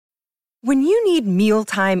When you need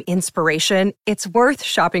mealtime inspiration, it's worth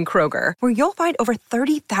shopping Kroger, where you'll find over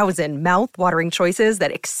 30,000 mouth-watering choices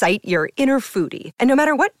that excite your inner foodie. And no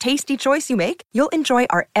matter what tasty choice you make, you'll enjoy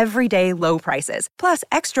our everyday low prices, plus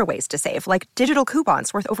extra ways to save, like digital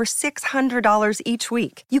coupons worth over $600 each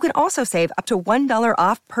week. You can also save up to $1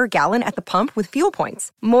 off per gallon at the pump with fuel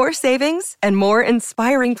points. More savings and more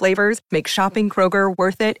inspiring flavors make shopping Kroger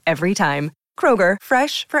worth it every time. Kroger,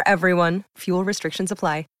 fresh for everyone. Fuel restrictions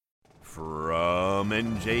apply. From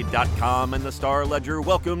NJ.com and the Star Ledger,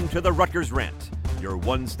 welcome to the Rutgers Rant, your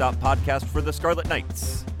one-stop podcast for the Scarlet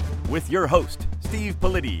Knights. With your host, Steve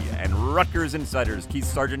Politi, and Rutgers insiders Keith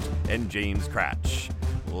Sargent and James Cratch.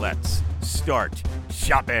 Let's start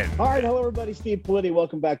shopping. All right, hello everybody, Steve Politi.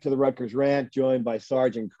 Welcome back to the Rutgers Rant, joined by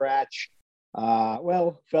Sergeant Cratch.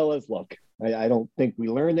 Well, fellas, look, I don't think we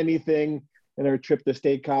learned anything in our trip to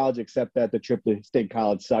State College, except that the trip to State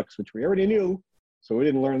College sucks, which we already knew. So we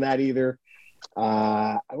didn't learn that either.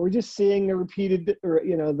 We're just seeing a repeated,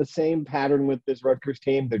 the same pattern with this Rutgers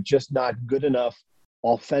team. They're just not good enough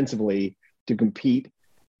offensively to compete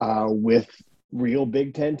with real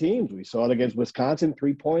Big Ten teams. We saw it against Wisconsin,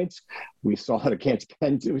 3 points. We saw it against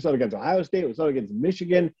Penn State. We saw it against Ohio State. We saw it against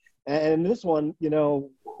Michigan. And this one,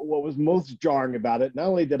 what was most jarring about it, not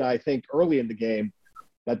only did I think early in the game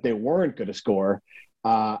that they weren't going to score,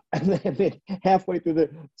 and then halfway through the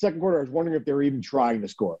second quarter, I was wondering if they were even trying to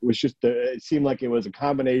score. It was just, it seemed like it was a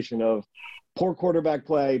combination of poor quarterback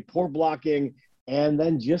play, poor blocking, and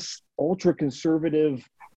then just ultra-conservative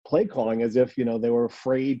play calling, as if, they were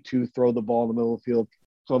afraid to throw the ball in the middle of the field,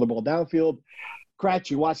 throw the ball downfield. Cratch,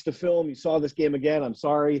 you watched the film. You saw this game again. I'm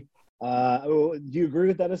sorry. Do you agree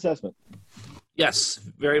with that assessment? Yes,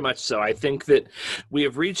 very much so. I think that we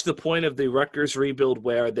have reached the point of the Rutgers rebuild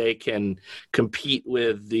where they can compete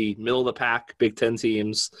with the middle-of-the-pack Big Ten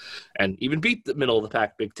teams and even beat the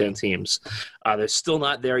middle-of-the-pack Big Ten teams. They're still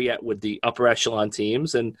not there yet with the upper echelon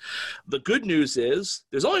teams. And the good news is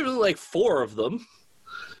there's only really like 4 of them.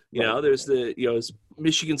 There's it's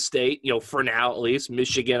Michigan State, for now at least,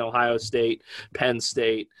 Michigan, Ohio State, Penn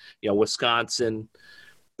State, Wisconsin.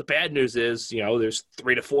 The bad news is, there's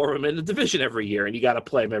 3 to 4 of them in the division every year, and you got to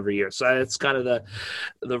play them every year. So that's kind of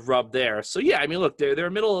the rub there. So, yeah, I mean, look, they're a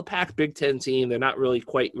middle-of-the-pack Big Ten team. They're not really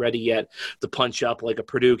quite ready yet to punch up like a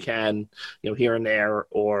Purdue can, here and there,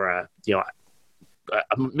 or, a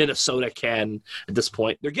Minnesota can at this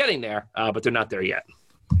point. They're getting there, but they're not there yet.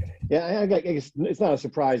 Yeah, I guess it's not a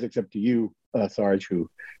surprise except to you, Sarge, who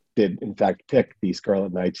did, in fact, pick the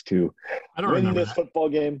Scarlet Knights to win this football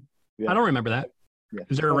game. Yeah. I don't remember that. Yeah.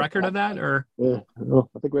 Is there a record of that, or? I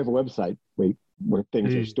think we have a website where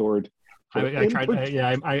things are stored. I tried.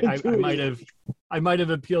 I might have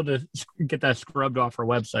appealed to get that scrubbed off our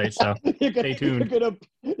website. So stay tuned. You're going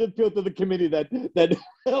to appeal to the committee that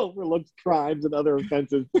overlooks crimes and other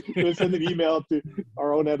offenses. We're going to send an email to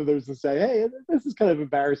our own editors and say, "Hey, this is kind of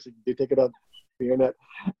embarrassing. Do you take it on the internet?"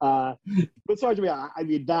 But Sarge, I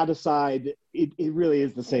mean, that aside, it really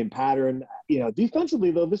is the same pattern.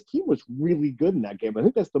 Defensively, though, this team was really good in that game. I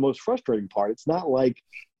think that's the most frustrating part. It's not like,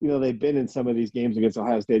 they've been in some of these games against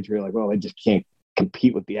Ohio State where you're like, well, they just can't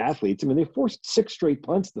compete with the athletes. I mean, they forced 6 straight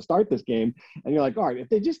punts to start this game. And you're like, all right, if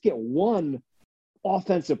they just get one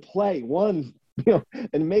offensive play, and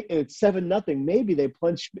it's 7-0, maybe they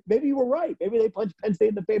punch. Maybe you were right. Maybe they punch Penn State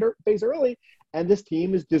in the face early, and this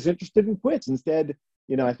team is disinterested and quits. Instead,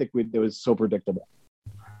 I think it was so predictable.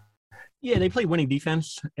 Yeah, they played winning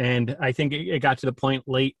defense, and I think it got to the point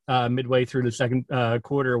late, midway through the second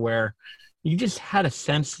quarter, where you just had a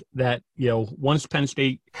sense that once Penn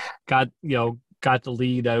State got the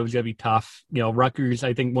lead, that it was going to be tough. Rutgers,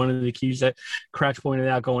 I think one of the keys that Cratch pointed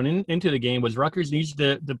out going into the game was Rutgers needs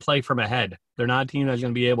to play from ahead. They're not a team that's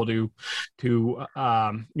going to be able to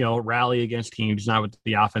rally against teams not with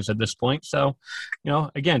the offense at this point. So,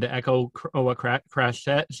 again, to echo what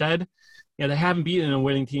Cratch said, they haven't beaten a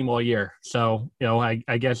winning team all year. So, I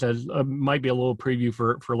guess as might be a little preview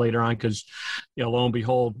for later on because, lo and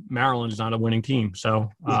behold, Maryland's not a winning team. So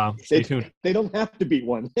stay tuned. They don't have to beat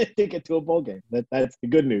one to get to a bowl game. That's the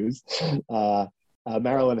good news.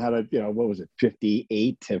 Maryland had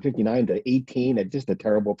 59-18, just a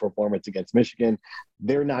terrible performance against Michigan.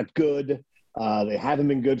 They're not good. They haven't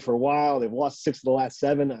been good for a while. They've lost 6 of the last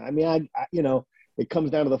 7. I mean, it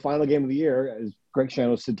comes down to the final game of the year, as Greg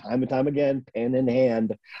Schiano said time and time again, pen in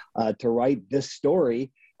hand, to write this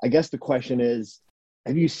story. I guess the question is,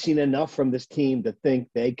 have you seen enough from this team to think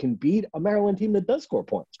they can beat a Maryland team that does score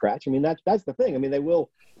points, Scratch? I mean, that's the thing. I mean, they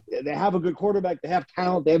have a good quarterback. They have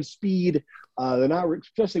talent. They have speed. They're not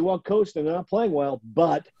especially well coached, and they're not playing well,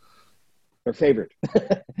 but they're favored.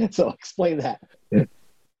 So explain that.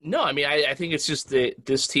 No, I mean, I think it's just that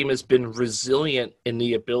this team has been resilient in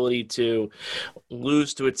the ability to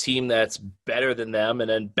lose to a team that's better than them and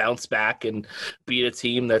then bounce back and beat a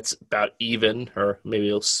team that's about even or maybe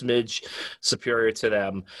a smidge superior to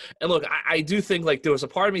them. And look, I do think like there was a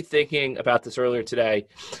part of me thinking about this earlier today.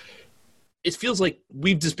 It feels like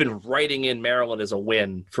we've just been writing in Maryland as a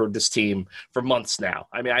win for this team for months now.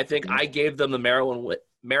 I mean, I think I gave them the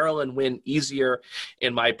Maryland win easier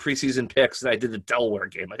in my preseason picks than I did the Delaware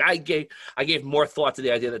game. Like I gave more thought to the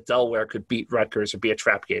idea that Delaware could beat Rutgers or be a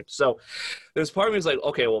trap game. So there's part of me is like,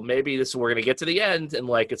 okay, well maybe we're going to get to the end and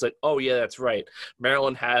like it's like, oh yeah, that's right.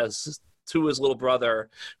 Maryland has Tua's little brother,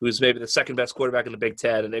 who's maybe the second best quarterback in the Big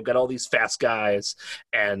Ten, and they've got all these fast guys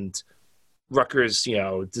and Rutgers,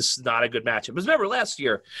 this is not a good matchup. Because remember, last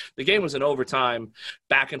year, the game was in overtime,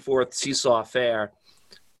 back and forth, seesaw affair.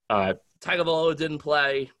 Tagovailoa didn't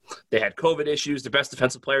play. They had COVID issues. Their best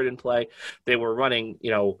defensive player didn't play. They were running,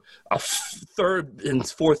 a third and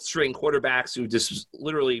fourth string quarterbacks who just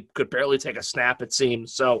literally could barely take a snap, it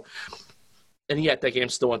seems. So, and yet that game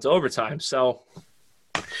still went to overtime. So,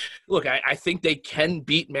 look, I think they can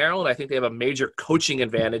beat Maryland. I think they have a major coaching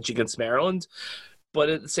advantage against Maryland. But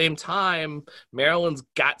at the same time, Maryland's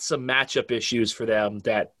got some matchup issues for them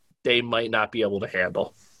that they might not be able to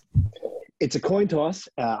handle. It's a coin toss.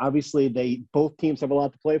 Obviously, both teams have a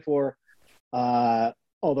lot to play for.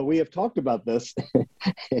 Although we have talked about this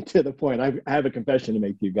to the point, I have a confession to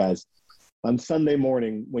make to you guys. On Sunday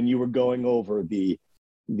morning, when you were going over the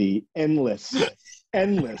endless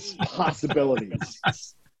possibilities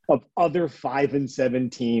of other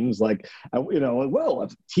 5-7 teams, like, well,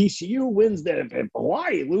 if TCU wins, then if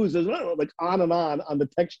Hawaii loses, like on and on the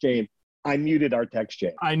text chain. I muted our text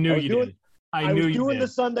chain. I knew you did. I was doing the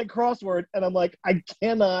Sunday crossword, and I'm like, I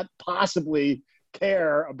cannot possibly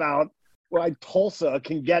care about what Tulsa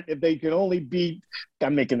can get if they can only beat.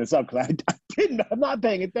 I'm making this up because I'm not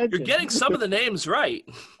paying attention. You're getting some of the names right.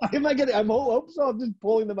 Am I getting? I hope so. I'm just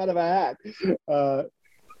pulling them out of a hat. All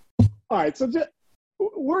right, so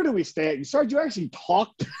where do we stand? Sarge, you actually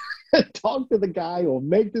talk to the guy who will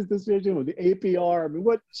make this decision with the APR. I mean,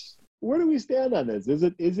 where do we stand on this? Is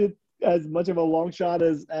it as much of a long shot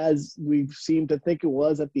as we seem to think it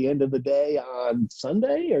was at the end of the day on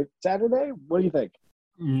Sunday or Saturday? What do you think?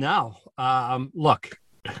 No. Look,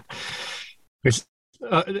 here's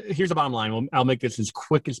the bottom line. I'll make this as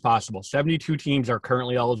quick as possible. 72 teams are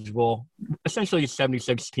currently eligible, essentially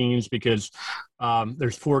 76 teams because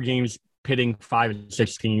there's 4 games pitting 5 and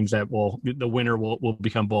 6 teams that the winner will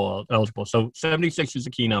become bowl eligible. So 76 is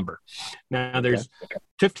the key number. Now there's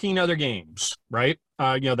 15 other games, right?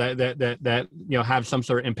 That have some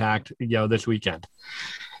sort of impact, this weekend.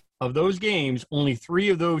 Of those games, only 3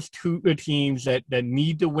 of those 2 teams that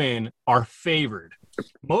need to win are favored.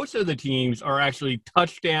 Most of the teams are actually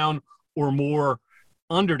touchdown or more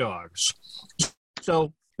underdogs.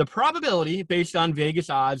 So the probability based on Vegas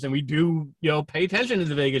odds, and we do, pay attention to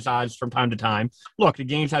the Vegas odds from time to time. Look, the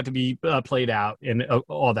games have to be played out and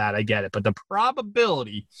all that. I get it. But the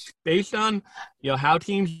probability based on, how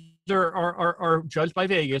teams are judged by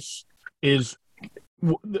Vegas is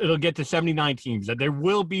it'll get to 79 teams. That there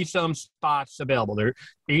will be some spots available. There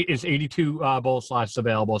is 82 bowl slots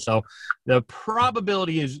available. So the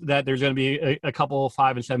probability is that there's going to be a couple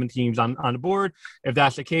 5 and 7 teams on the board. If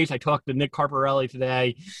that's the case, I talked to Nick Carparelli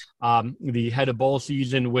today, the head of bowl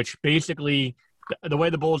season, which basically the way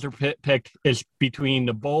the bowls are picked is between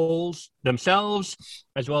the bowls themselves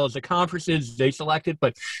as well as the conferences they selected.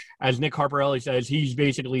 But as Nick Carparelli says, he's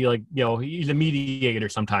basically like, he's a mediator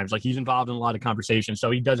sometimes. Like he's involved in a lot of conversations.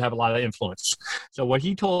 So he does have a lot of influence. So what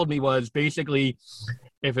he told me was basically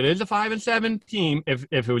if it is a 5 and 7 team, if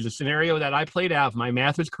it was a scenario that I played out, if my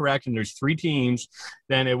math was correct and there's 3 teams,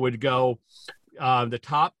 then it would go the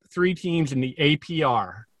top 3 teams in the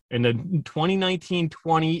APR, in the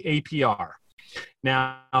 2019-20 APR.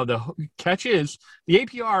 Now, the catch is the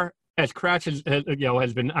APR, as Kratch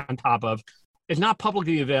has been on top of, is not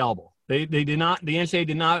publicly available. They did not. The NCAA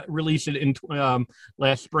did not release it in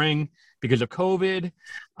last spring because of COVID.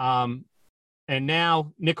 And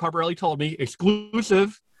now Nick Carparelli told me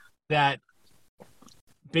exclusive that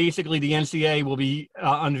basically the NCAA will be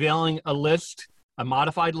unveiling a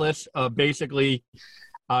modified list of basically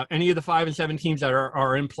any of the 5 and 7 teams that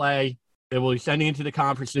are in play. They will be sending into the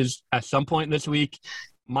conferences at some point this week.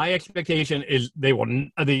 My expectation is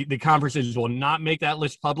the conferences will not make that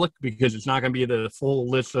list public because it's not going to be the full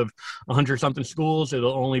list of 100-something schools.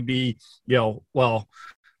 It'll only be,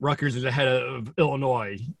 Rutgers is ahead of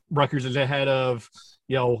Illinois. Rutgers is ahead of,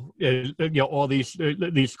 all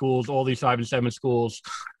these schools, all these 5 and 7 schools,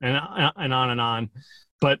 and on and on.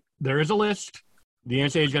 But there is a list. The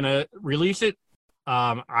NCAA is going to release it.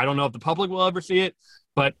 I don't know if the public will ever see it,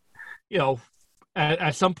 but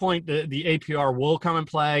at some point the APR will come and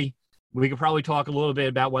play. We could probably talk a little bit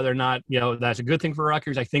about whether or not that's a good thing for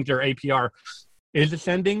Rutgers. I think their APR is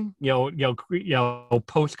ascending.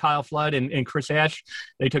 Post Kyle Flood and Chris Ash,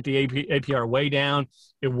 they took the APR way down.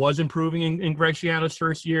 It was improving in Greg Schiano's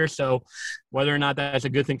first year. So whether or not that's a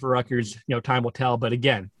good thing for Rutgers, time will tell. But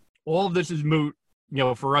again, all of this is moot,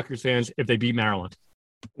 for Rutgers fans if they beat Maryland.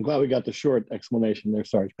 I'm glad we got the short explanation there,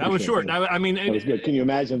 Sarge. That was short. That was good. Can you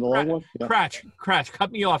imagine the long one? Yeah. Cratch,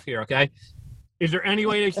 cut me off here, okay? Is there any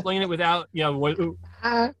way to explain it without, No.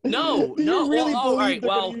 Do you really believe they're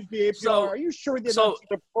going to use the APR? Are you sure they're not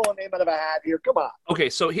going to pull a name out of a hat here? Come on. Okay,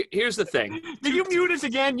 so here's the thing. Did you mute us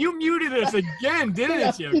again? You muted us again,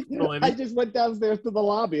 didn't you? I just went downstairs to the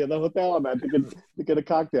lobby of the hotel I'm at to get a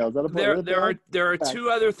cocktail. Is that a there are two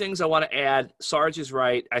other things I want to add. Sarge is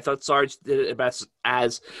right. I thought Sarge did it best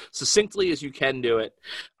as succinctly as you can do it.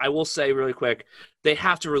 I will say really quick, they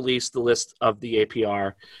have to release the list of the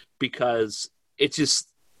APR because it's just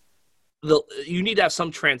you need to have some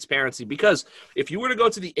transparency, because if you were to go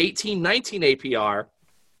to the 18-19 APR,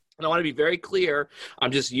 and I want to be very clear,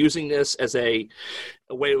 I'm just using this as a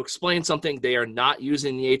way to explain something. They are not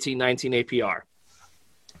using the 18-19 APR.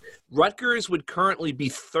 Rutgers would currently be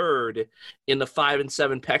third in the 5 and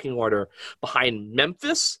 7 pecking order behind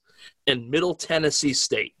Memphis and Middle Tennessee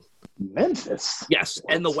State. Memphis. Yes,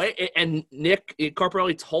 and Nick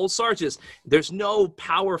Corporelli told Sarge there's no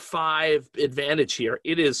Power 5 advantage here.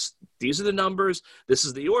 These are the numbers, this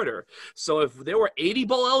is the order. So if there were 80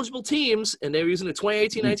 bowl eligible teams and they were using the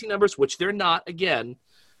 2018-19 numbers, which they're not again,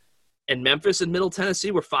 and Memphis and Middle Tennessee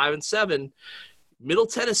were 5 and 7, Middle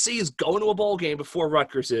Tennessee is going to a bowl game before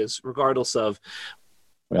Rutgers is, regardless of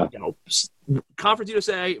Conference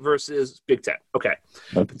USA versus Big Ten. Okay.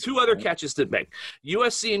 Two other catches to make.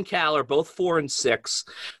 USC and Cal are both 4 and 6.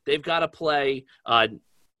 They've got to play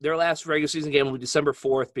their last regular season game will be December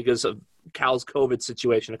 4th because of Cal's COVID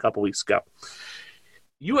situation a couple weeks ago.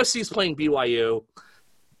 USC is playing BYU.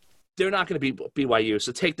 They're not going to beat BYU,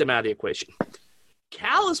 so take them out of the equation.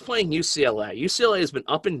 Cal is playing UCLA. UCLA has been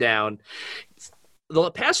up and down. The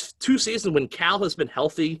past 2 seasons, when Cal has been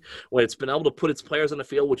healthy, when it's been able to put its players on the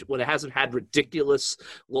field, when it hasn't had ridiculous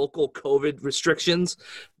local COVID restrictions,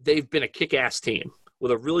 they've been a kick-ass team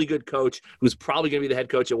with a really good coach who's probably going to be the head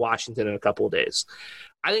coach at Washington in a couple of days.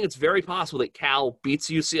 I think it's very possible that Cal beats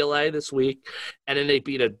UCLA this week, and then they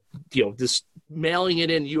beat this mailing it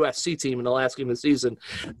in USC team in the last game of the season.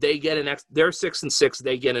 They get an they're 6 and 6.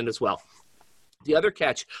 They get in as well. The other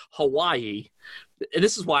catch, Hawaii, and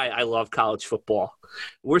this is why I love college football.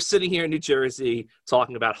 We're sitting here in New Jersey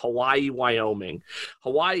talking about Hawaii, Wyoming.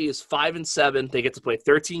 Hawaii is 5 and 7. They get to play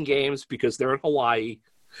 13 games because they're in Hawaii.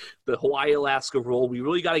 The Hawaii-Alaska rule. We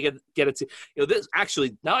really got to get it to this.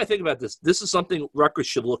 Actually, now I think about this, this is something Rutgers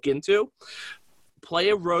should look into. Play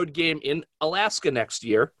a road game in Alaska next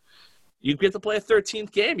year. You get to play a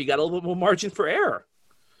 13th game. You got a little bit more margin for error.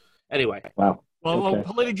 Anyway. Wow. Well,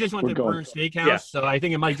 Politi just went to Burn Steakhouse, so I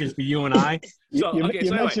think it might just be you and I. You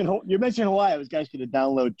mentioned Hawaii. I was going to ask you to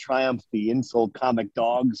download Triumph, the Insult Comic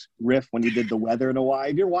Dogs riff when you did the weather in Hawaii.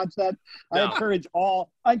 Have you ever watched that? No. I encourage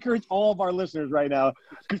all of our listeners right now,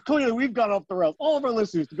 because clearly we've gone off the rails. All of our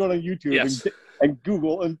listeners to go to YouTube and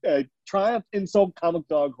Google Triumph Insult Comic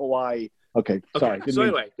Dog Hawaii. Okay, sorry. So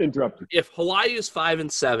anyway, interrupt you. If Hawaii is 5 and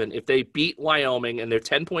 7, if they beat Wyoming and they're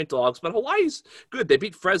 10-point dogs, but Hawaii's good. They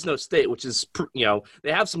beat Fresno State, which is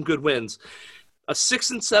they have some good wins. A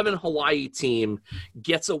 6 and 7 Hawaii team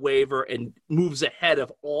gets a waiver and moves ahead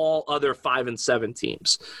of all other 5 and 7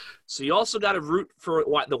 teams. So you also got to root for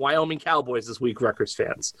the Wyoming Cowboys this week, Rutgers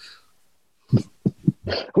fans.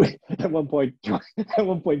 At one point,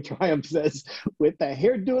 Triumph says, "With a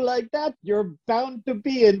hairdo like that, you're bound to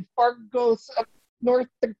be in Fargo, North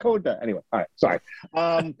Dakota." Anyway, all right, sorry.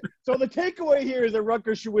 So the takeaway here is that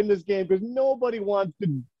Rutgers should win this game because nobody wants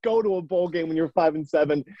to go to a bowl game when you're 5 and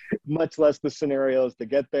 7, much less the scenarios to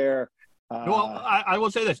get there. Well, I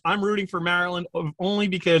will say this: I'm rooting for Maryland only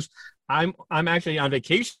because I'm actually on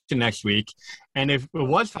vacation next week, and if it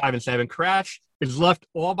was 5 and 7, Crash is left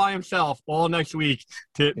all by himself all next week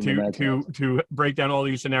to break down all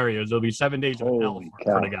these scenarios. There'll be 7 days of hell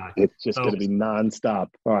for the guy. It's just going to be nonstop.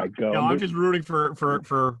 All right, go. I'm just rooting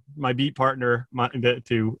for my beat partner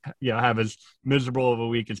to have as miserable of a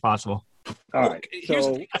week as possible. All right.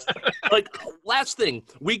 So, last thing,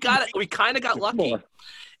 we kind of got lucky.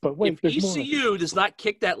 But wait, if ECU does not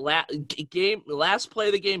kick that last play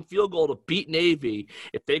of the game field goal to beat Navy,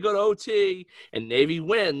 if they go to OT and Navy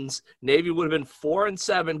wins, Navy would have been 4 and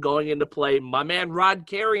 7 going into play my man Rod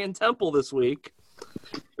Carey in Temple this week.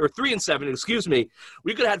 or 3-7, excuse me.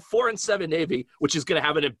 We could have had 4-7 Navy, which is going to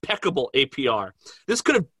have an impeccable APR. This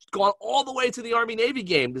could have gone all the way to the Army-Navy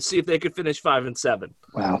game to see if they could finish 5-7.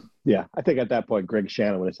 Wow. Yeah. I think at that point, Greg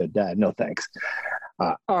Shannon would have said, Dad, no thanks.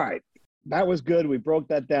 All right. That was good. We broke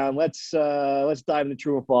that down. Let's dive into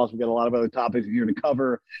true or false. We've got a lot of other topics here to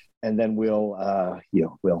cover, and then we'll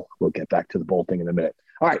get back to the bowl thing in a minute.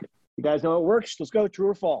 All right. You guys know how it works. Let's go. True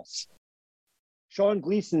or false? Sean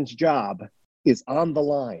Gleason's job is on the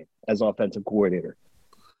line as offensive coordinator.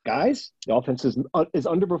 Guys, the offense is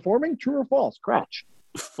underperforming. True or false? Cratch.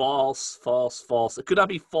 False, false, false. It could not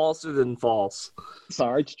be falser than false.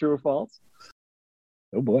 Sarge, true or false?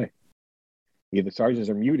 Oh boy. Either Sarge's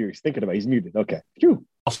or muted. He's thinking about it. He's muted. Okay. True.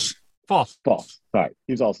 False. False. All right.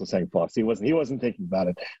 He was also saying false. He wasn't thinking about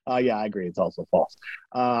it. Yeah, I agree. It's also false.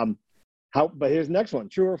 But here's the next one.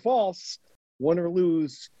 True or false? Win or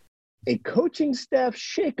lose, a coaching staff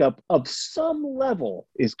shakeup of some level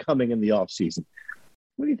is coming in the offseason.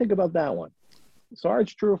 What do you think about that one?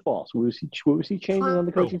 Sarge, true or false? Was he changing on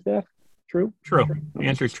the coaching staff? True? True. The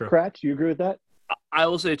answer is true. Kratz, do you agree with that? I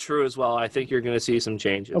will say true as well. I think you're going to see some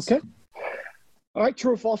changes. Okay. All right,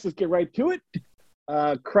 true or false? Let's get right to it.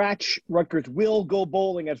 Cratch, Rutgers will go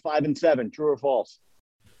bowling at 5-7. True or false?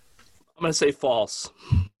 I'm going to say false.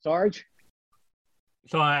 Sarge?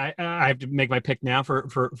 So I have to make my pick now for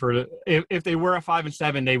if they were a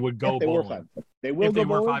 5-7, they would go bowling. They will if go they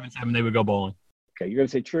were bowling? 5-7, they would go bowling. Okay, you're going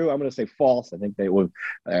to say true. I'm going to say false. I think they will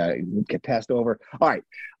get passed over. All right.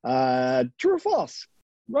 True or false?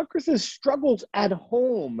 Rutgers' struggles at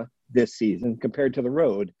home this season compared to the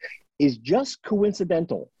road is just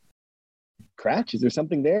coincidental. Cratch, is there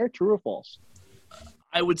something there? True or false?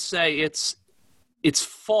 I would say it's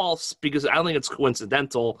false because I don't think it's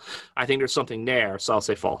coincidental. I think there's something there, so I'll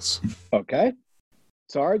say false. Okay.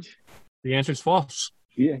 Sarge? The answer is false.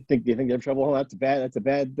 Yeah, do you think they have trouble? That's a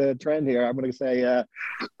bad trend here. I'm going to say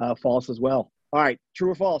false as well. All right,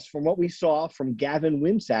 true or false? From what we saw from Gavin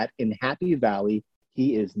Wimsatt in Happy Valley,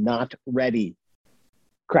 he is not ready.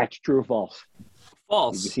 Cratch, true or false?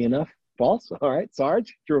 False. Did you see enough? False? All right,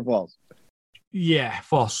 Sarge, true or false? Yeah,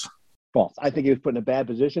 false. False. I think he was put in a bad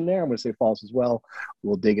position there. I'm going to say false as well.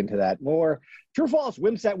 We'll dig into that more. True or false?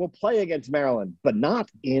 Wimsatt will play against Maryland, but not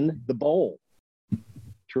in the bowl.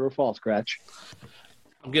 True or false, Cratch?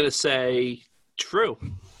 I'm going to say true.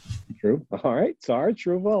 True. All right. Sarge,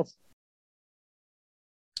 true or false?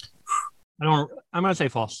 I'm going to say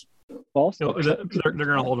false. False? They're going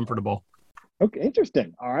to hold him for the bowl. Okay,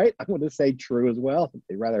 interesting. All right. I'm going to say true as well.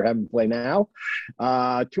 They'd rather have him play now.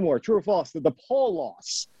 Two more. True or false? The poll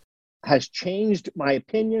loss has changed my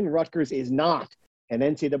opinion. Rutgers is not an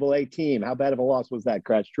NCAA team. How bad of a loss was that,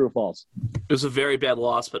 Cratch? True or false? It was a very bad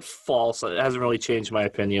loss, but false. It hasn't really changed my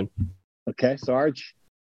opinion. Okay, Sarge?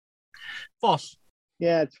 False.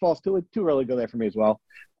 Yeah, it's false. Too early to go there for me as well.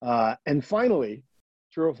 And finally,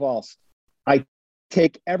 true or false? I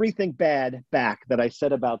take everything bad back that I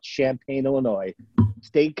said about Champaign, Illinois.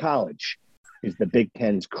 State College is the Big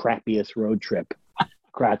Ten's crappiest road trip.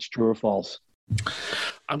 Cratch, true or false?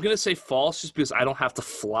 I'm going to say false just because I don't have to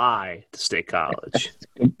fly to State College.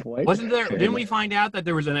 Good point. Wasn't there? Didn't we find out that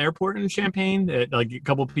there was an airport in Champaign? That, like a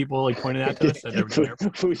couple of people pointed out to us that there was an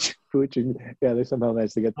airport. Yeah, they somehow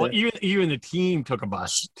managed to get there. Well, even the team took a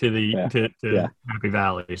bus to the Happy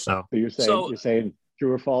Valley. So you're saying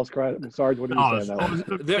true or false, Sarge? What are you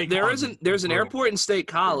saying? There's an airport in State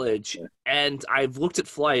College, and I've looked at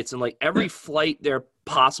flights, and like every flight there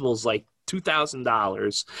possible is like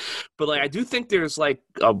 $2,000, but like I do think there's like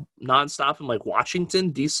a nonstop in like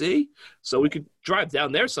Washington D.C., so we could drive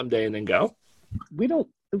down there someday and then go. We don't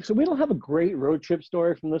have a great road trip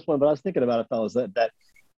story from this one, but I was thinking about it, fellas, that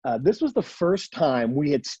this was the first time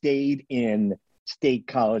we had stayed in State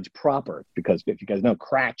College proper, because if you guys know,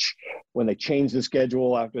 Cratch, when they changed the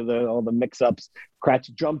schedule after all the mix-ups,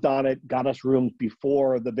 Cratch jumped on it, got us rooms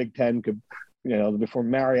before the Big Ten could, before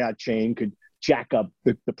Marriott chain could jack up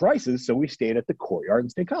the prices. So we stayed at the Courtyard in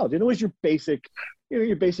State College. And it was your basic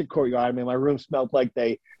Courtyard. I mean, my room smelled like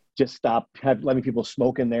they just stopped letting people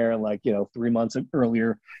smoke in there, and 3 months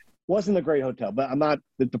earlier. Wasn't a great hotel, but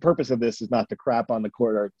the purpose of this is not to crap on the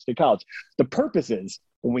Courtyard at State College. The purpose is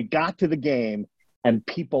when we got to the game and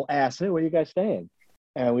people asked, "Hey, where are you guys staying?"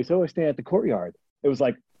 And we said, "We're staying at the Courtyard." It was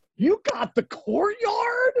like, "You got the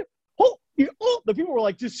Courtyard?" The people were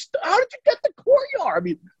like, "Just how did you get the Courtyard?" I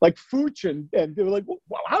mean, like Fooch and they were like,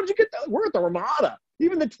 well, "How did you get that?" We're at the Ramada.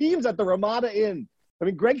 Even the team's at the Ramada Inn. I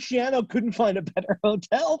mean, Greg Schiano couldn't find a better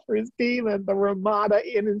hotel for his team than the Ramada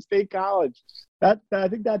Inn in State College. I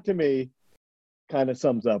think that to me kind of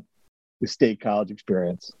sums up the State College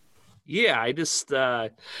experience. Yeah, I just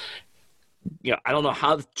I don't know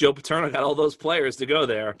how Joe Paterno got all those players to go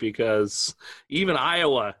there, because even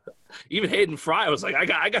Iowa, even Hayden Fry was like,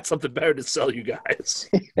 I got something better to sell you guys.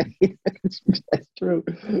 That's true.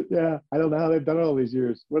 Yeah, I don't know how they've done it all these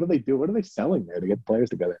years. What do they do? What are they selling there to get players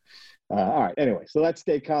together? All right. Anyway, so that's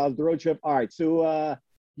State College, the road trip. All right. So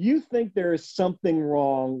you think there is something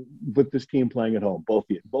wrong with this team playing at home? Both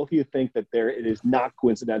of you. Both of you think that it is not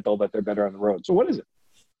coincidental that they're better on the road. So what is it?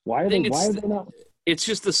 Why are they not? It's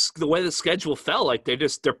just the way the schedule fell. Like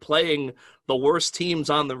they're playing the worst teams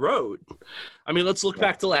on the road. I mean, let's look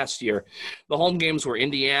back to last year. The home games were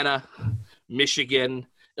Indiana, Michigan,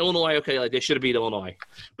 Illinois. Okay, like they should have beat Illinois.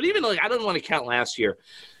 But even I don't want to count last year.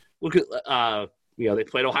 Look at they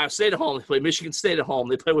played Ohio State at home. They played Michigan State at home.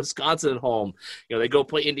 They played Wisconsin at home. They go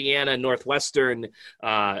play Indiana and Northwestern,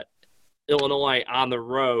 Illinois on the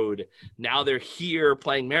road. Now they're here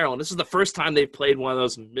playing Maryland. This is the first time they've played one of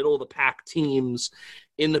those middle-of-the-pack teams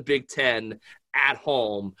in the Big Ten at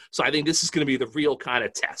home. So I think this is going to be the real kind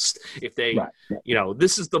of test. If they,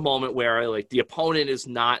 this is the moment where the opponent is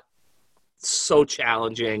not so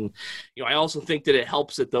challenging. I also think that it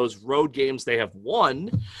helps that those road games they have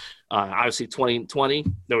won. Obviously, 2020,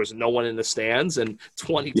 there was no one in the stands, and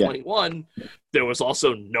 2021, there was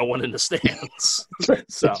also no one in the stands. So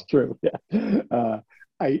that's true. Yeah,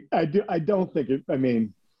 I don't think it. I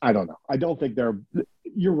mean, I don't know. I don't think they're.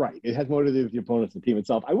 You're right. It has more to do with the opponents, the team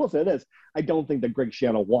itself. I will say this: I don't think that Greg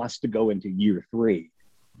Schiano wants to go into year 3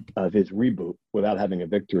 of his reboot without having a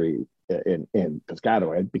victory in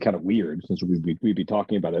Piscataway. It'd be kind of weird since we'd be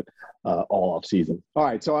talking about it all off season. All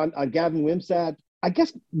right. So on Gavin Wimsatt, I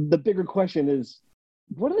guess the bigger question is,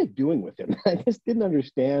 what are they doing with him? I just didn't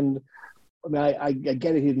understand. I mean, I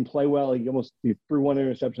get it. He didn't play well. He threw one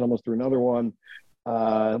interception, almost threw another one,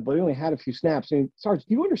 but he only had a few snaps. I mean, Sarge,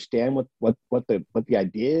 do you understand what the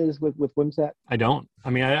idea is with Wimsatt? I don't.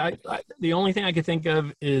 I mean, I the only thing I could think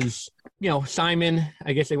of is Simon.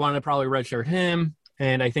 I guess they wanted to probably redshirt him,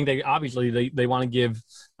 and I think they want to give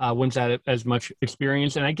Wimsatt as much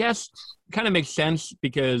experience, and I guess it kind of makes sense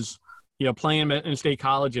because playing him in State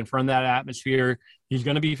College in front of that atmosphere, he's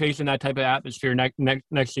going to be facing that type of atmosphere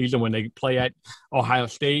next season when they play at Ohio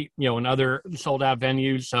State, and other sold out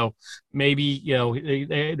venues. So maybe,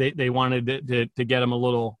 they wanted to get him a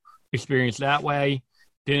little experience that way.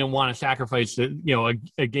 Didn't want to sacrifice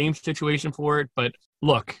a game situation for it. But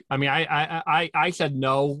look, I mean, I said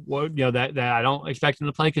no, that I don't expect him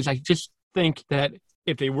to play, because I just think that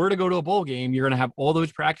if they were to go to a bowl game, you're going to have all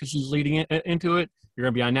those practices leading into it. You're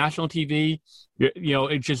going to be on national TV.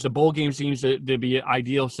 It's just the bowl game seems to be an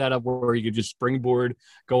ideal setup where you could just springboard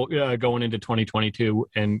going into 2022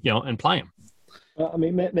 and play them. I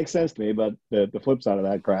mean, it makes sense to me, but the flip side of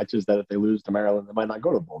that, Cratch, is that if they lose to Maryland, they might not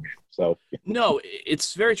go to the bowl game. So no,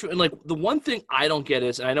 it's very true. And the one thing I don't get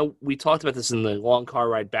is, and I know we talked about this in the long car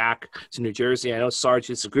ride back to New Jersey, I know Sarge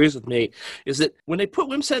disagrees with me, is that when they put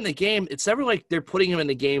Wimsatt in the game, it's never like they're putting him in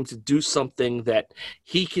the game to do something that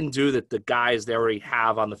he can do that the guys they already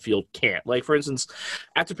have on the field can't. Like, for instance,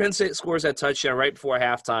 after Penn State scores that touchdown right before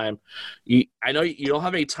halftime, I know you don't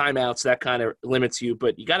have any timeouts, that kind of limits you,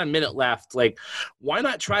 but you got a minute left. Like, why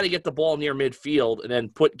not try to get the ball near midfield and then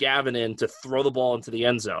put Gavin in to throw the ball into the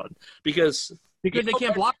end zone? Because they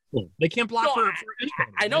can't block. They can't block for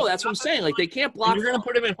anything. I know, that's what I'm saying. Like, they can't block. You're going to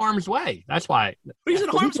put him in harm's way. That's why. But he's in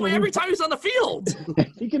harm's way every time he's on the field.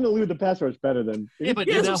 He can elude the pass rush better than. Yeah, but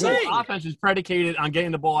the whole offense is predicated on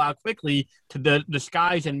getting the ball out quickly to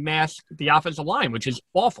disguise and mask the offensive line, which is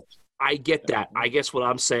awful. I get that. I guess what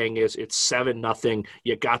I'm saying is it's 7-0.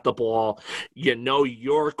 You got the ball.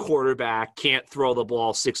 Your quarterback can't throw the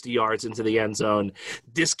ball 60 yards into the end zone.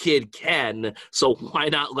 This kid can, so why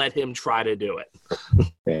not let him try to do it?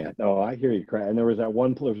 Yeah, no, I hear you, Craig. And there was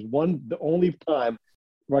the only time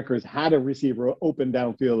Rutgers had a receiver open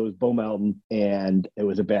downfield. It was Bo Melton, and it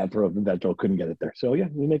was a bad throw. Vettel couldn't get it there. So, yeah,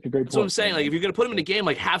 you make a great point. That's what I'm saying. Like, if you're going to put him in the game,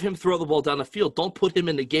 have him throw the ball down the field. Don't put him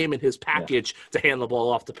in the game in his package to hand the ball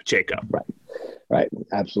off to Pacheco. Right.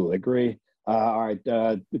 Absolutely agree. All right,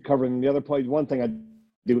 covering the other plays, one thing I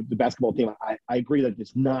do with the basketball team, I agree that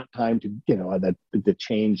it's not time to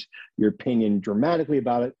change your opinion dramatically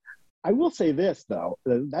about it. I will say this, though.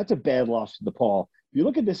 That's a bad loss to DePaul. If you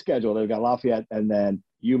look at this schedule, they've got Lafayette and then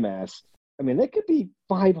UMass. I mean, they could be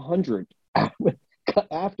 500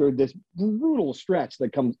 after this brutal stretch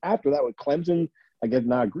that comes after that with Clemson. I guess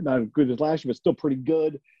not as good as last year, but still pretty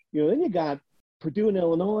good. Then you got Purdue and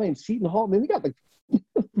Illinois and Seton Hall. I mean, you got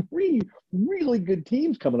 3 really good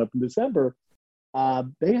teams coming up in December.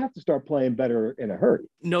 they have to start playing better in a hurry.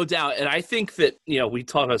 No doubt. And I think that, we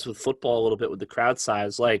talked about this with football a little bit with the crowd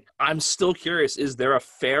size. Like, I'm still curious, is there a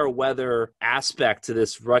fair weather aspect to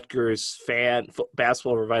this Rutgers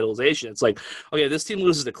basketball revitalization? It's like, okay, this team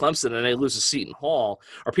loses to Clemson and they lose to Seton Hall.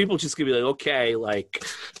 Are people just going to be like, okay, like,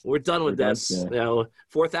 we're done with this? Yeah.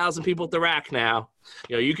 4,000 people at the rack now.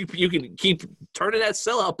 You can keep turning that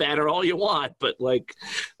sellout banner all you want, but like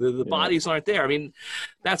the bodies aren't there. I mean,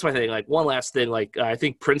 that's my thing. Like, one last thing, like I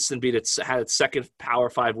think Princeton had its second Power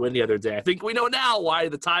 5 win the other day. I think we know now why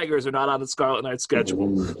the Tigers are not on the Scarlet Knights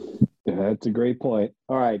schedule. That's a great point.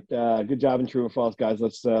 All right, good job in true or false, guys.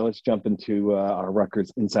 Let's jump into our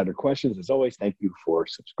Rutgers Insider questions. As always, thank you for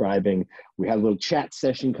subscribing. We had a little chat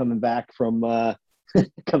session coming back from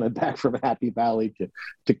Happy Valley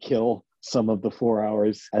to kill some of the 4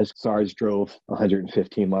 hours as SARS drove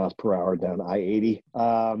 115 miles per hour down I-80.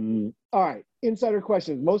 All right, insider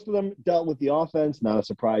questions. Most of them dealt with the offense. Not a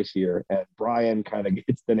surprise here. And Brian kind of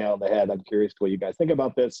hits the nail on the head. I'm curious what you guys think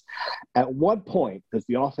about this. At what point does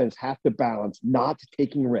the offense have to balance not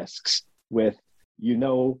taking risks with,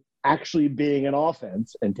 actually being an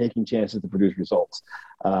offense and taking chances to produce results?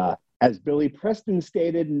 As Billy Preston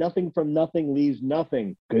stated, nothing from nothing leaves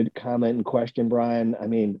nothing. Good comment and question, Brian. I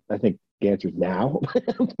mean, I think the answer is now.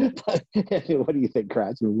 But what do you think,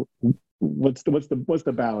 Kratz? What's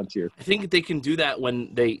the balance here? I think they can do that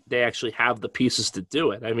when they actually have the pieces to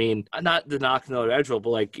do it. I mean, not to knock Noah Edgerl, but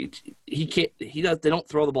like they don't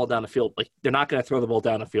throw the ball down the field. Like, they're not going to throw the ball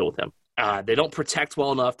down the field with him. They don't protect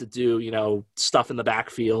well enough to do, stuff in the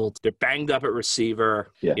backfield. They're banged up at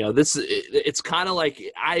receiver. Yeah. It's kind of like,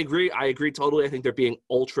 I agree totally. I think they're being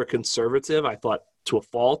ultra conservative. I thought to a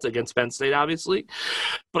fault against Penn State, obviously.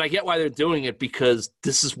 But I get why they're doing it, because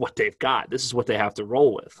this is what they've got. This is what they have to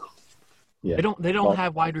roll with. Yeah. They don't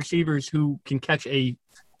have wide receivers who can catch a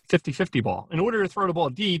 50-50 ball. In order to throw the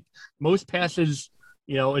ball deep, most passes,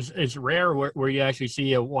 is rare where you actually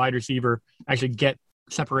see a wide receiver actually get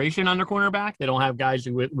separation on their cornerback. They don't have guys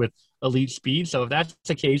with elite speed. So if that's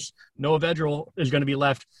the case, Noah Vedral is going to be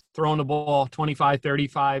left throwing the ball 25,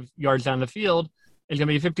 35 yards down the field. It's going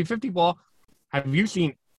to be a 50-50 ball. Have you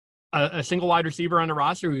seen a single wide receiver on the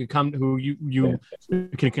roster who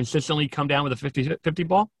can consistently come down with a 50-50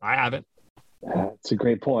 ball? I haven't. That's a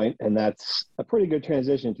great point, and that's a pretty good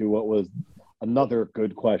transition to what was another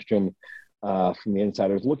good question from the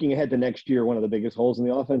insiders. Looking ahead to next year, one of the biggest holes in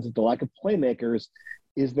the offense is the lack of playmakers.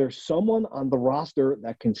 Is there someone on the roster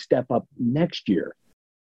that can step up next year?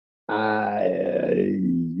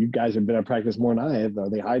 You guys have been at practice more than I have. Are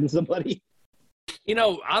they hiding somebody?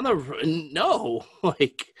 No.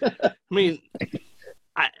 Like, I mean,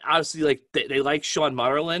 obviously, like, they like Sean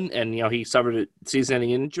Mutterlin, and, he suffered a season-ending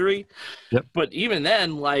injury. Yep. But even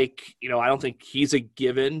then, like, I don't think he's a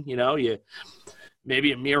given.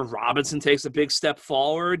 Maybe Amir Robinson takes a big step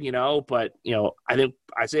forward, but, I think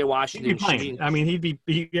Isaiah Washington. He'd be playing. I mean,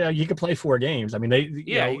 he could play 4 games. I mean,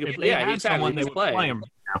 he's someone they would play him.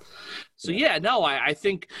 So, I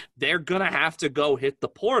think they're going to have to go hit the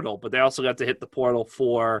portal, but they also got to hit the portal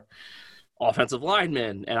for offensive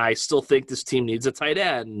linemen. And I still think this team needs a tight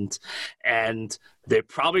end, and they're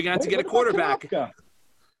probably going to have to get a quarterback.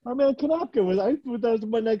 I mean, Kanopka was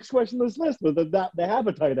my next question on this list. They have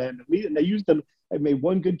a tight end, and they used them. They made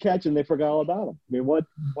one good catch, and they forgot all about him. I mean,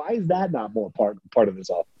 why is that not more part of this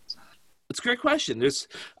offense? It's a great question. It's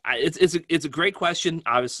a great question.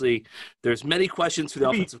 Obviously, there's many questions for the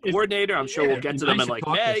offensive coordinator. I'm sure we'll get to them in like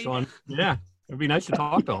May. Yeah, it'd be nice to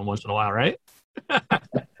talk to him once in a while, right?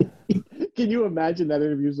 Can you imagine that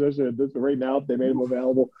interview session right now if they made him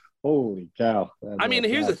available? Holy cow. I mean,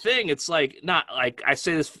 here's the thing. It's like, not like, I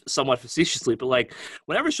say this somewhat facetiously, but like,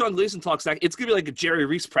 whenever Sean Gleason talks, it's going to be like a Jerry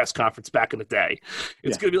Reese press conference back in the day.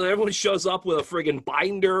 It's going to be like everyone shows up with a friggin'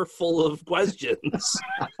 binder full of questions.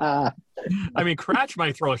 I mean, Kratch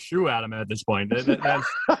might throw a shoe at him at this point.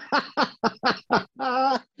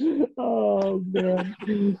 Oh, man.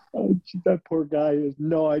 That poor guy has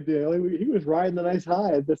no idea. He was riding the nice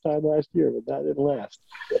high at this time last year, but that didn't last.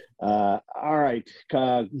 All right.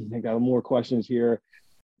 I got more questions here.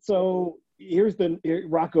 So here's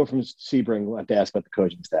Rocco from Sebring wanted to ask about the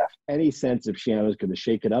coaching staff. Any sense if Shiano's going to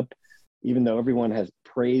shake it up? Even though everyone has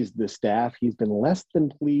praised the staff, he's been less than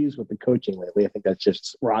pleased with the coaching lately. I think that's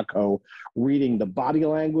just Rocco reading the body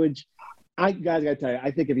language. Guys, I got to tell you,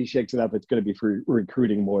 I think if he shakes it up, it's going to be for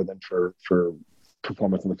recruiting more than for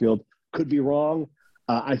performance on the field. Could be wrong.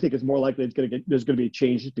 I think it's more likely there's going to be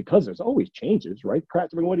changes, because there's always changes, right? Kratz,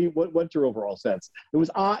 I mean, what's your overall sense? It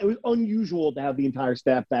was unusual to have the entire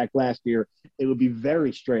staff back last year. It would be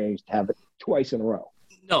very strange to have it twice in a row.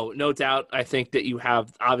 No doubt. I think that you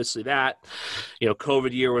have obviously that,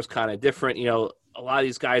 COVID year was kind of different. A lot of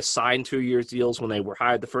these guys signed 2-year deals when they were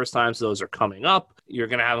hired the first time, so those are coming up. You're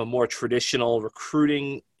going to have a more traditional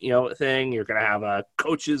recruiting, thing. You're going to have a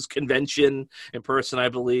coaches convention in person, I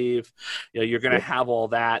believe. You're going to have all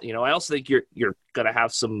that. I also think you're going to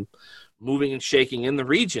have some moving and shaking in the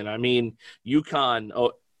region. I mean, UConn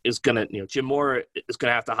is going to, Jim Moore is going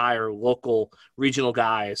to have to hire local regional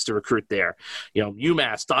guys to recruit there.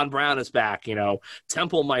 UMass, Don Brown is back.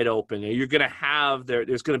 Temple might open. You're going to have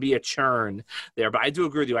there's going to be a churn there. But I do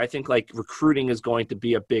agree with you. I think recruiting is going to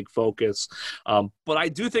be a big focus. But I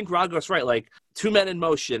do think Rodgo's right. 2 men in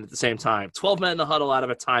motion at the same time, 12 men in the huddle out of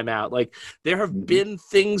a timeout. There have been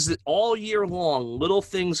things that all year long, little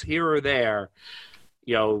things here or there,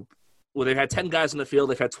 well, they've had 10 guys in the field.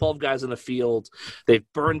 They've had 12 guys in the field. They've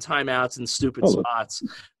burned timeouts in stupid spots.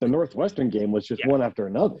 The Northwestern game was just one after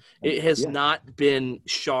another. It has not been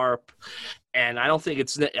sharp, and I don't think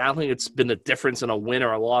it's been a difference in a win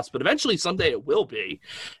or a loss. But eventually, someday it will be,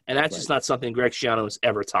 and that's just not something Greg Schiano has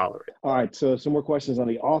ever tolerated. All right, so some more questions on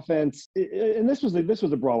the offense, and this was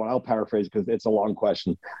a broad one. I'll paraphrase because it's a long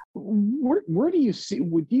question. Where do you see?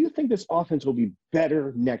 Do you think this offense will be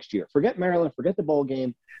better next year? Forget Maryland. Forget the bowl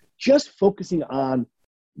game. Just focusing on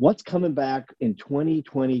what's coming back in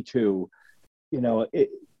 2022, this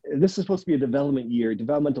is supposed to be a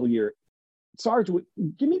developmental year. Sarge,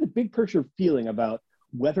 give me the big picture feeling about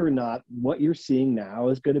whether or not what you're seeing now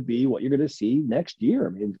is going to be what you're going to see next year. I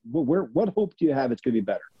mean, what hope do you have it's going to be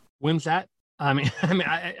better? Wimsatt.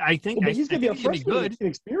 I think he's going to be a freshman. Good. He's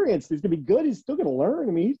experienced. He's going to be good. He's still going to learn.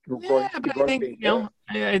 I mean, he's going to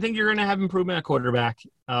I think you're going to have improvement at quarterback.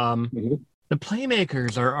 The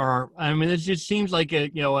playmakers are. It just seems like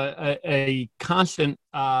a constant.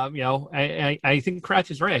 I think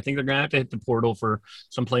Kratch is right. I think they're going to have to hit the portal for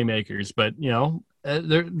some playmakers, but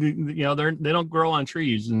they don't grow on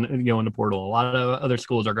trees and in the portal. A lot of other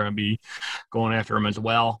schools are going to be going after them as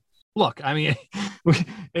well. Look,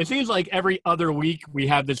 it seems like every other week we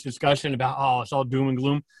have this discussion about it's all doom and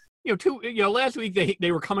gloom. Last week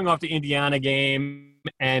they were coming off the Indiana game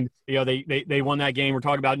and they won that game. We're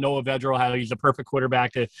talking about Noah Vedral, how he's a perfect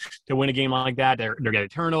quarterback to win a game like that. They're getting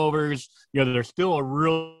turnovers. They're still a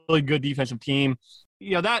really good defensive team.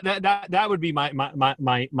 That would be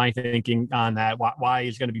my thinking on that. Why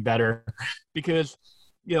he's going to be better because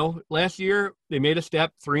last year they made a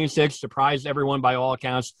step 3-6, surprised everyone by all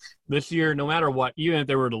accounts. This year, no matter what, even if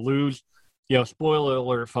they were to lose. Spoiler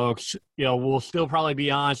alert, folks, we'll still probably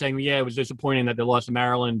be on saying, it was disappointing that they lost to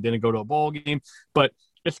Maryland, didn't go to a bowl game, but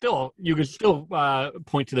it's still, you can still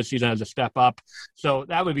point to the season as a step up. So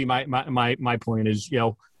that would be my point is,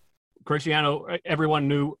 Cristiano, everyone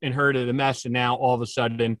knew and heard of the mess, and now all of a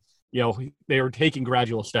sudden, they were taking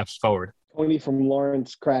gradual steps forward. Tony from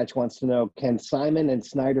Lawrence Kratch wants to know, can Simon and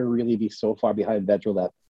Snyder really be so far behind Vedral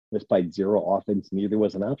that despite zero offense, neither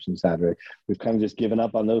was an option Saturday? We've kind of just given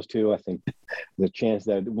up on those two. I think the chance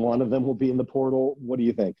that one of them will be in the portal. What do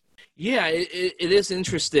you think? Yeah, it is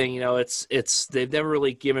interesting. It's they've never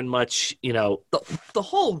really given much. The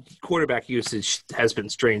whole quarterback usage has been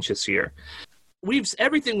strange this year.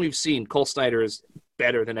 Everything we've seen, Cole Snyder is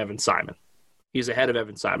better than Evan Simon. He's ahead of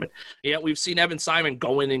Evan Simon. We've seen Evan Simon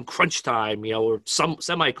going in crunch time, or some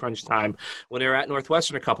semi-crunch time when they were at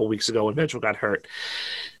Northwestern a couple weeks ago when Vedral got hurt.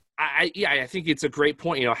 I think it's a great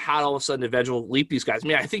point. How all of a sudden did Vedral leap these guys?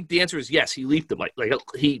 I think the answer is yes. He leaped them, like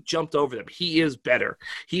he jumped over them. He is better.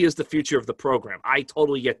 He is the future of the program. I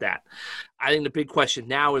totally get that. I think the big question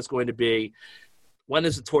now is going to be, when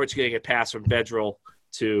is the torch going to get passed from Vedral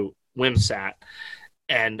to Wimsatt?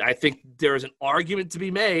 And I think there is an argument to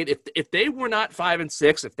be made. If they were not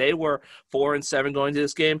 5-6, if they were 4-7 going to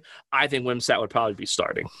this game, I think Wimsatt would probably be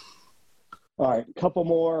starting. All right, a couple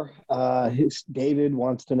more. David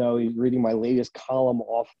wants to know, he's reading my latest column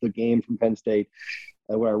off the game from Penn State,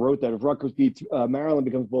 where I wrote that if Rutgers beats Maryland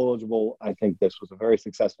becomes bowl eligible, I think this was a very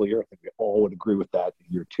successful year. I think we all would agree with that.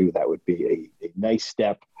 Year two, that would be a nice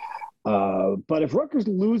step. But if Rutgers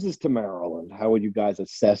loses to Maryland, how would you guys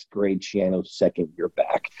assess Greg Schiano's second year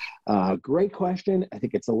back? Great question. I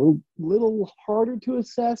think it's a little harder to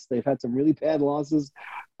assess. They've had some really bad losses.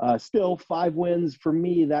 Still, 5 wins, for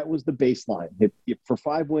me, that was the baseline. If for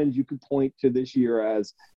 5 wins, you could point to this year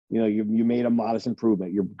as, you made a modest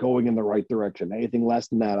improvement. You're going in the right direction. Anything less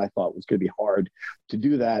than that, I thought was going to be hard to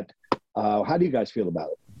do that. How do you guys feel about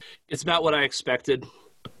it? It's about what I expected.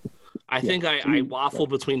 I think I waffled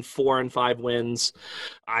between 4 and 5 wins.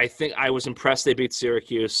 I think I was impressed they beat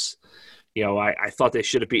Syracuse. I thought they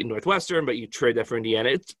should have beaten Northwestern, but you trade that for Indiana.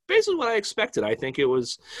 It's basically what I expected. I think it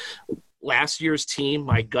was last year's team,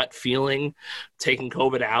 my gut feeling, taking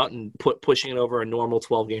COVID out and pushing it over a normal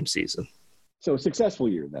 12-game season. So a successful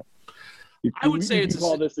year then. I would say it's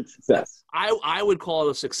call this a success. I would call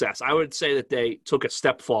it a success. I would say that they took a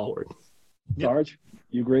step forward. Sarge,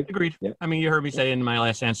 you agree? Agreed. Yeah. I mean, you heard me say in my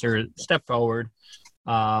last answer, step forward.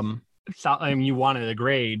 You wanted a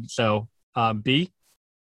grade, so B.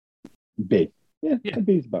 B. Yeah.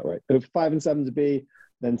 B is about right. If 5 and 7 is a B,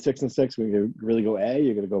 then 6 and 6, we could really go A.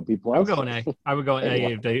 You're going to go B plus. I would go an A. I would go an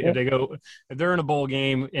A if they're in a bowl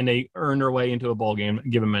game and they earn their way into a bowl game.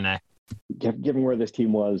 Give them an A. Given where this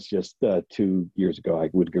team was just 2 years ago, I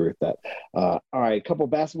would agree with that. All right, a couple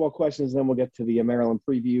basketball questions, then we'll get to the Maryland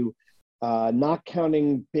preview. Not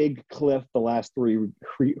counting Big Cliff, the last 3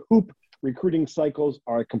 hoop recruiting cycles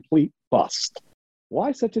are a complete bust.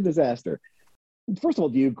 Why such a disaster? First of all,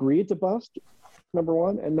 do you agree it's a bust? Number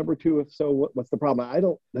one, and number two, if so, what's the problem?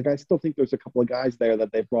 I still think there's a couple of guys there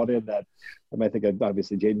that they've brought in that I might think of,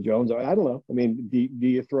 obviously Jaden Jones. I don't know. I mean, do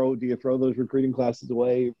you throw those recruiting classes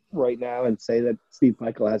away right now and say that Steve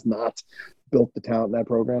Michael has not built the talent in that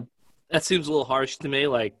program? That seems a little harsh to me.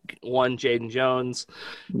 Like, one, Jaden Jones.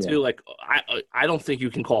 Yeah. Two, like, I don't think you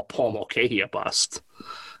can call Paul Mulcahy a bust.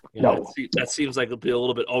 No. That seems like it'll be a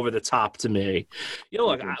little bit over the top to me.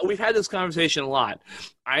 Look, we've had this conversation a lot.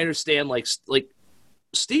 I understand, like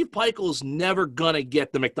Steve Pikiell's never going to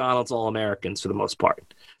get the McDonald's All-Americans for the most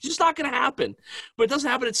part. It's just not going to happen. But it doesn't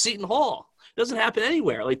happen at Seton Hall. It doesn't happen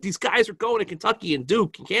anywhere. Like, these guys are going to Kentucky and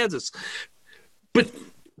Duke and Kansas. But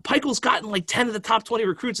Pikiell's gotten like 10 of the top 20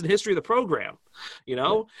 recruits in the history of the program.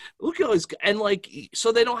 Look at all these, and like,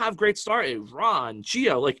 so they don't have great start. Ron,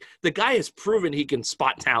 Gio, like, the guy has proven he can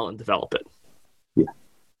spot talent and develop it.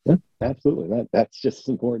 Yeah, absolutely. That's just as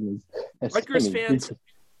important as Rutgers fans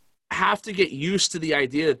have to get used to the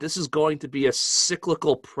idea that this is going to be a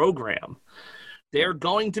cyclical program. They're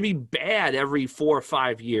going to be bad every 4 or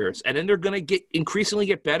 5 years, and then they're going to increasingly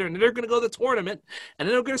get better, and then they're going to go to the tournament, and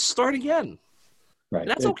then they're going to start again. Right. And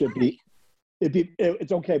that's okay.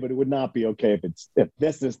 It's okay, but it would not be okay if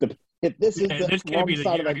this is the this can't be the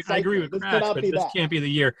year. I agree with Crash, but this can't be the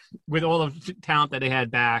year with all the talent that they had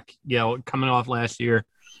back. Coming off last year,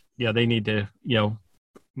 they need to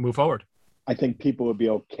move forward. I think people would be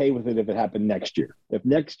okay with it if it happened next year. If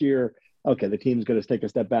next year, okay, the team's going to take a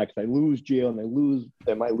step back. If they lose Gio and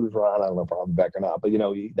they might lose Ron. I don't know if I'll be back or not, but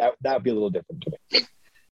that would be a little different to me.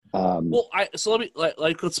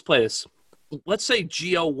 Let's play this. Let's say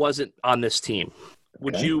Gio wasn't on this team.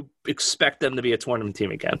 Would you expect them to be a tournament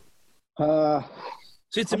team again?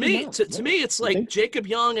 See, to me, it's like Jacob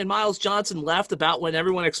Young and Miles Johnson left about when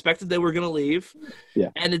everyone expected they were going to leave. Yeah.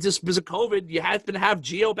 And it just, because of COVID, you had to have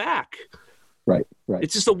Gio back. Right.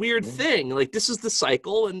 It's just a weird thing. Like, this is the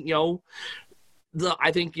cycle, and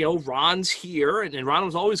I think Ron's here, and Ron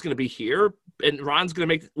was always going to be here, and Ron's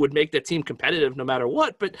would make that team competitive no matter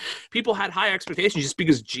what. But people had high expectations just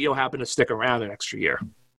because Gio happened to stick around an extra year.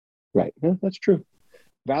 Right. Yeah, that's true.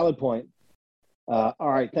 Valid point. All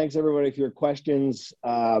right. Thanks everybody for your questions.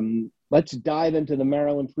 Let's dive into the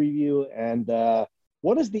Maryland preview. And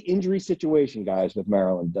what is the injury situation, guys, with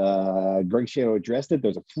Maryland? Greg Schiano addressed it.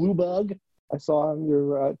 There's a flu bug I saw on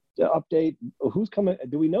your update. Who's coming?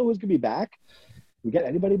 Do we know who's going to be back? We get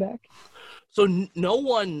anybody back? So no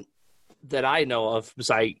one that I know of,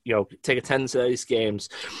 because I take attendance at these games.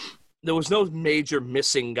 There was no major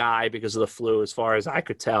missing guy because of the flu, as far as I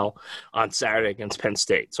could tell, on Saturday against Penn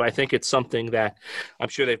State. So I think it's something that I'm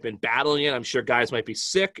sure they've been battling it. I'm sure guys might be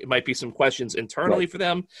sick. It might be some questions internally for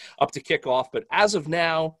them up to kickoff. But as of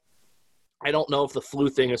now, I don't know if the flu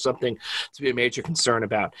thing is something to be a major concern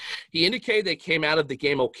about. He indicated they came out of the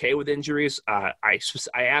game okay with injuries. I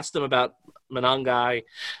asked him about Monangai.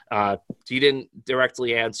 He didn't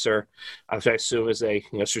directly answer, which I assume is a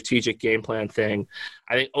strategic game plan thing.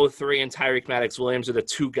 I think 03 and Tyreek Maddox-Williams are the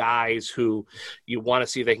two guys who you want to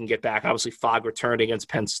see if they can get back. Obviously, Fogg returned against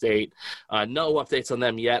Penn State. No updates on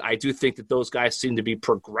them yet. I do think that those guys seem to be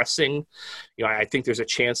progressing. I think there's a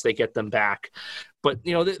chance they get them back. But,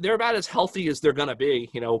 they're about as healthy as they're going to be,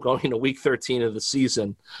 going into week 13 of the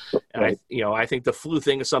season. And, I think the flu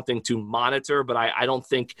thing is something to monitor, but I don't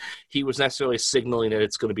think he was necessarily signaling that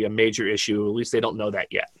it's going to be a major issue. At least they don't know that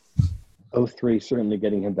yet. 03, certainly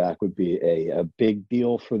getting him back would be a big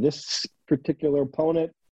deal for this particular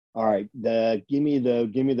opponent. All right, give me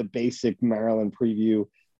the basic Maryland preview.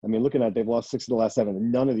 I mean, looking at they've lost 6 of the last 7,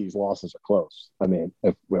 and none of these losses are close. I mean,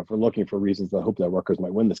 if we're looking for reasons to hope that Rutgers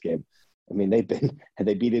might win this game. I mean, had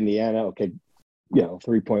they beat Indiana, okay,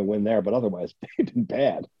 3-point win there, but otherwise they've been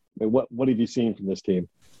bad. I mean, what have you seen from this team?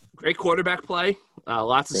 Great quarterback play,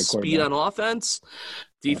 lots of speed on offense.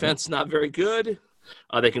 Defense not very good.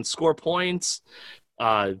 They can score points.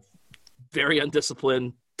 Very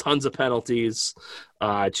undisciplined. Tons of penalties,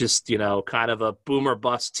 just, kind of a boom or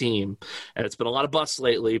bust team. And it's been a lot of busts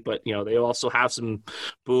lately, but, they also have some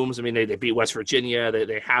booms. I mean, they beat West Virginia.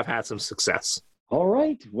 They have had some success. All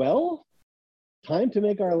right. Well, time to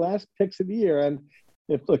make our last picks of the year. And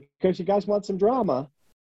because you guys want some drama,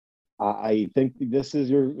 I think this is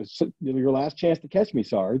your last chance to catch me,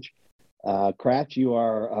 Sarge. Kratch, you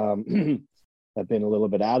are have been a little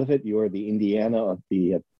bit out of it. You are the Indiana of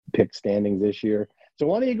the pick standings this year. So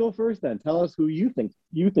why don't you go first then? Tell us who you think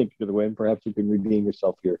is going to win. Perhaps you can redeem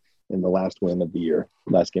yourself here in the last game of the year.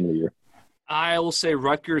 I will say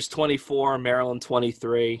Rutgers 24, Maryland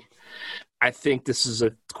 23. I think this is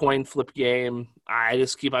a coin flip game. I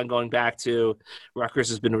just keep on going back to Rutgers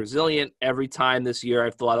has been resilient every time this year.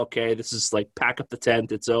 I've thought, okay, this is like pack up the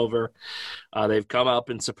tent. It's over. They've come up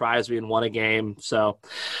and surprised me and won a game. So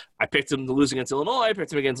I picked them to lose against Illinois. I picked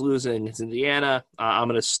them against losing against Indiana. I'm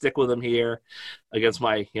going to stick with them here against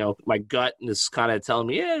my gut, and is kind of telling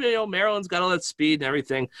me, Maryland's got all that speed and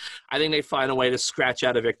everything. I think they find a way to scratch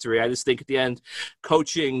out a victory. I just think at the end,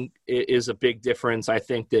 coaching is a big difference. I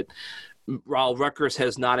think that while Rutgers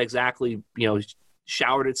has not exactly,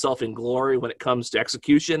 showered itself in glory when it comes to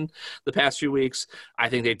execution the past few weeks, I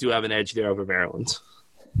think they do have an edge there over Maryland.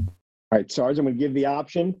 All right, Sarge, I'm going to give the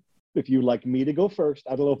option if you'd like me to go first.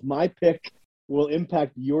 I don't know if my pick will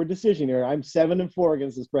impact your decision here. I'm 7-4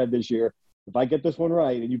 against the spread this year. If I get this one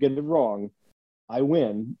right and you get it wrong, I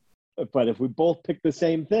win. But if we both pick the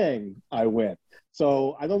same thing, I win.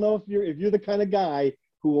 So I don't know if you're the kind of guy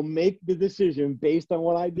who will make the decision based on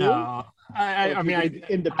what I do. No, I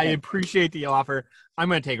appreciate the offer. I'm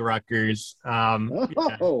going to take Rutgers.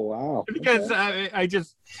 Wow. Because I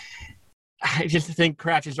just think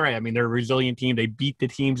Kratch is right. I mean, they're a resilient team. They beat the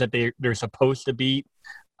teams that they're supposed to beat,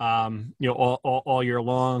 all year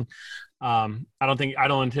long. I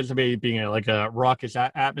don't anticipate it being a raucous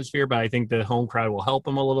atmosphere, but I think the home crowd will help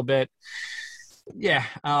them a little bit. Yeah.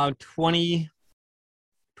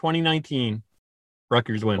 2019.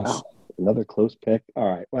 Rutgers wins. Wow, another close pick. All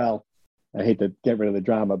right. Well, I hate to get rid of the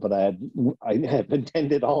drama, but I had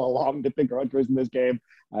intended all along to pick Rutgers in this game.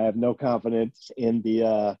 I have no confidence in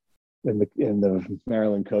the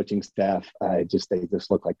Maryland coaching staff. They just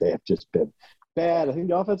look like they have just been bad. I think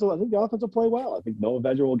the offense will play well. I think Noah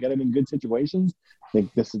Vedra will get him in good situations. I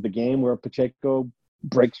think this is the game where Pacheco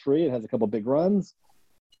breaks free and has a couple big runs.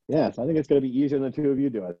 Yes, I think it's going to be easier than the two of you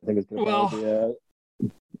do. I think it's going to be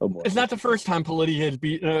it's not the first time Politi has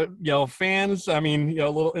beat, fans. I mean, a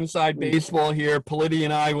little inside baseball here. Politi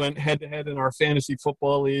and I went head to head in our fantasy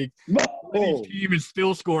football league. Politi's team is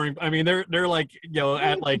still scoring. I mean, they're like,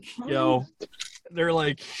 they're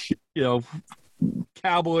like,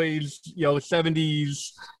 Cowboys,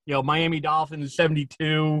 70s, Miami Dolphins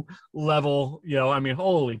 72 level, I mean,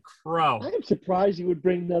 holy crow. I am surprised you would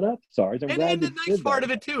bring that up, Sarge. And the nice part of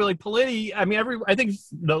it too, like Politi, I mean, I think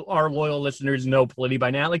our loyal listeners know Politi by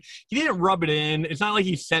now. Like, he didn't rub it in. It's not like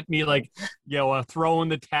he sent me a throw in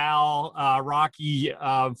the towel, Rocky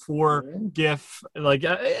 4 gif. Like,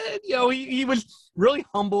 he was really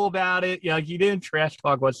humble about it. He didn't trash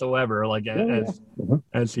talk whatsoever.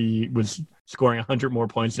 As he was scoring 100 more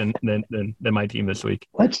points than my team this week.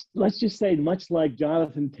 Let's just say, much like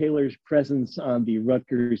Jonathan Taylor's presence on the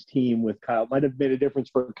Rutgers team with Kyle might have made a difference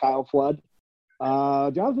for Kyle Flood.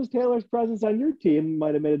 Jonathan Taylor's presence on your team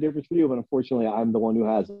might have made a difference for you, but unfortunately, I'm the one who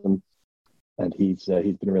has him, and he's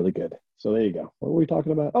been really good. So there you go. What were we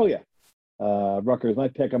talking about? Oh yeah, Rutgers. My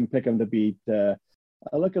pick. I'm picking to beat.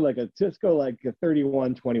 Look at a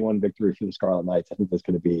 31-21 victory for the Scarlet Knights. I think that's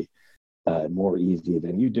going to be more easy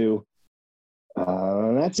than you do.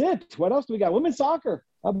 That's it. What else do we got? Women's soccer.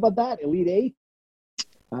 How about that? Elite Eight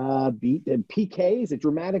beat PKs, a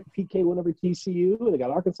dramatic PK win over TCU. They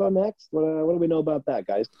got Arkansas next. What do we know about that,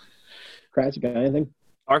 guys? Kratch, you got anything?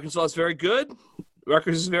 Arkansas is very good.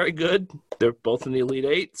 Rutgers is very good. They're both in the Elite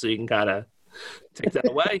Eight, so you can kind of take that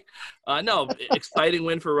away. Exciting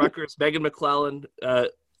win for Rutgers. Megan McClellan,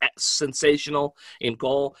 sensational in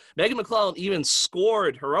goal. Megan McClellan even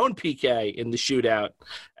scored her own PK in the shootout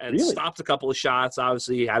and stopped a couple of shots.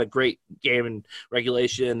 Obviously, had a great game in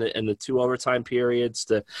regulation and the 2 overtime periods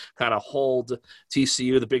to kind of hold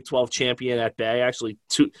TCU, the Big 12 champion, at bay. Actually,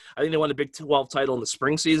 I think they won the Big 12 title in the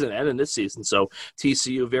spring season and in this season. So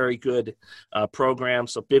TCU, very good program.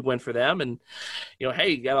 So big win for them. And, hey,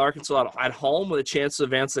 you got Arkansas at home with a chance to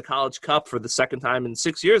advance the College Cup for the second time in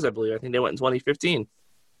 6 years, I believe. I think they went in 2015.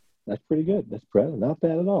 That's pretty good. That's not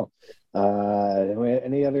bad at all.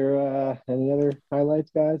 Any other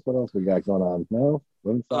highlights, guys? What else we got going on? No.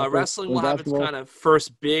 Wrestling will have its kind of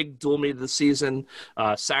first big dual meet of the season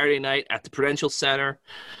Saturday night at the Prudential Center.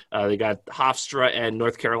 They got Hofstra and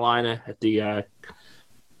North Carolina at the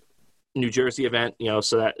New Jersey event,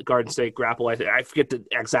 so that Garden State Grapple. I forget the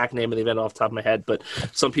exact name of the event off the top of my head, but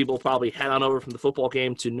some people probably head on over from the football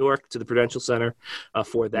game to Newark to the Prudential Center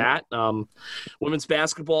for that. Women's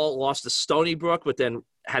basketball lost to Stony Brook, but then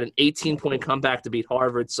had an 18-point comeback to beat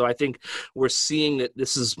Harvard. So I think we're seeing that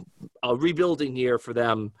this is a rebuilding year for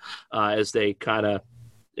them as they kind of,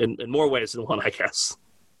 in more ways than one, I guess.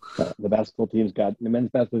 The men's basketball team's got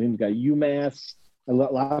UMass and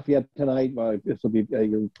Lafayette tonight. This will be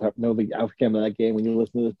you'll know the outcome of that game when you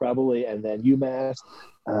listen to this probably, and then UMass.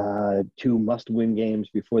 2 must-win games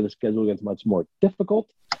before the schedule gets much more difficult.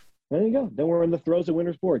 There you go. Then we're in the throes of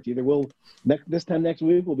winter sports. Either this time next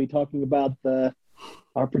week we'll be talking about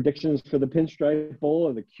our predictions for the Pinstripe Bowl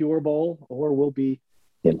or the Cure Bowl, or we'll be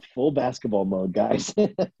in full basketball mode, guys.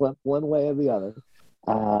 One way or the other.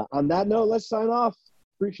 On that note, let's sign off.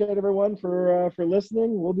 Appreciate everyone for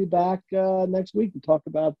listening. We'll be back next week to talk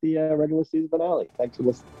about the regular season finale. Thanks for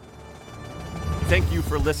listening. Thank you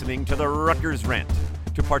for listening to the Rutgers Rant.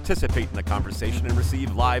 To participate in the conversation and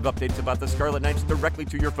receive live updates about the Scarlet Knights directly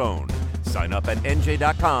to your phone, sign up at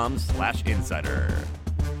nj.com/insider.